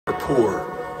Poor.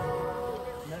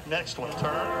 Next one,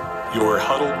 turn. Your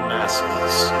huddled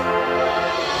masses,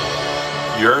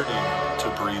 yearning to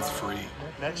breathe free.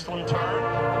 Next one, turn.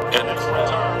 And Next one,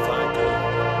 turn. thy go.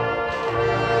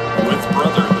 With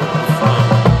brotherhood from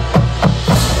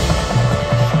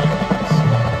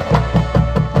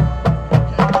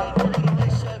We're going to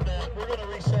reset that. We're going to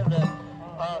reset that.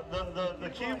 The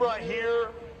cube right here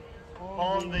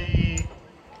on the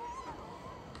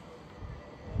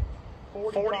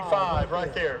 45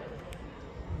 right there.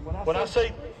 When I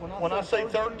say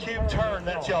third cube turn,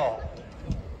 that's y'all.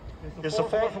 Is the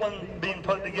fourth one being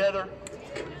put together?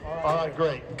 All right,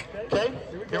 great. Okay,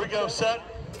 here we go. Set.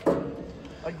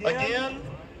 Again,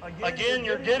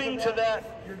 you're getting to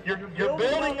that. You're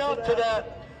building up to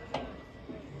that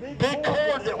big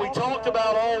cord that we talked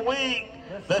about all week.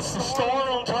 That's the star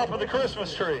on top of the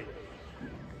Christmas tree.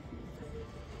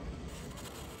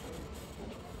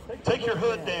 Take your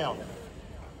hood down.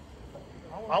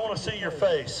 I want to see your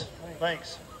face.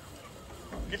 Thanks.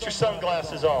 Get your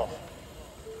sunglasses off.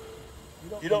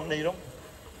 You don't need them.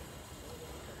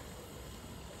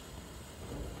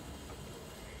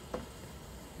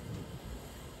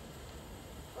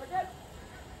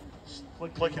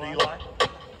 Click it, Eli.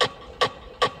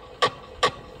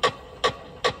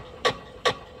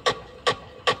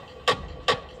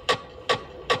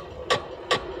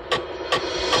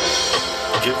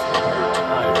 give me your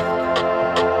time.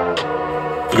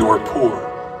 You are poor.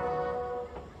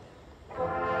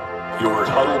 Your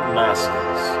huddled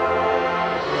masses.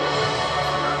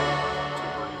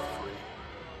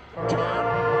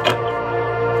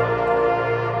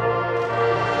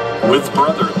 And with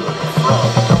brotherhood from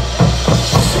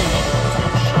sea to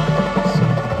shines.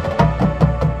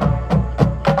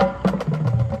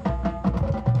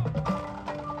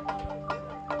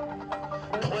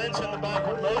 Clench in the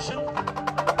backward motion.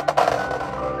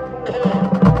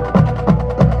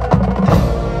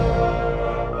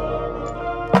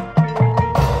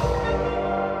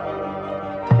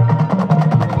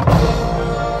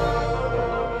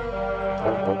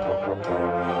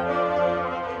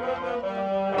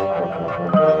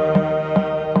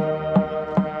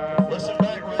 Listen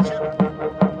back, Richard.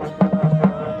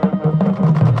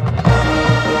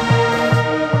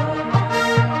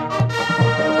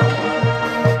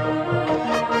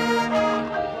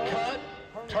 Cut.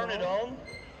 Turn it on.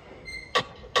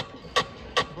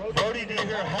 Brody, do you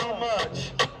hear how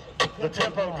much the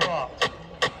tempo dropped?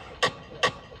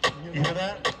 You hear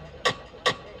that?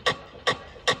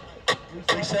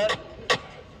 Reset.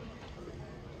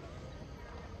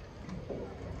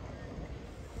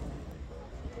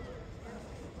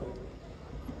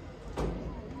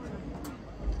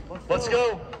 Let's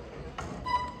go.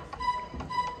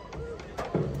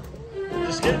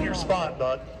 Just get in your spot,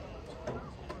 bud.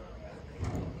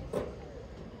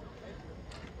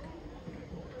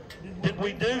 Did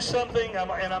we do something,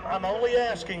 I'm only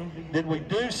asking, did we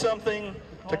do something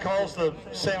to cause the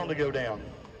sound to go down?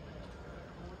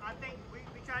 I think we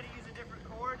tried to use a different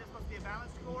chord. It's supposed to be a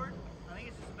balanced chord. I think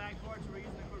it's just a bad chord, so we're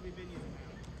using the chord we've been using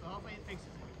now. So hopefully it fixes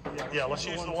it. Yeah, let's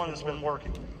use the one that's been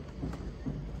working.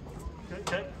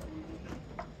 Okay.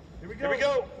 Here we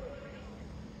go.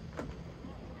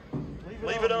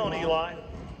 Leave it on, Eli.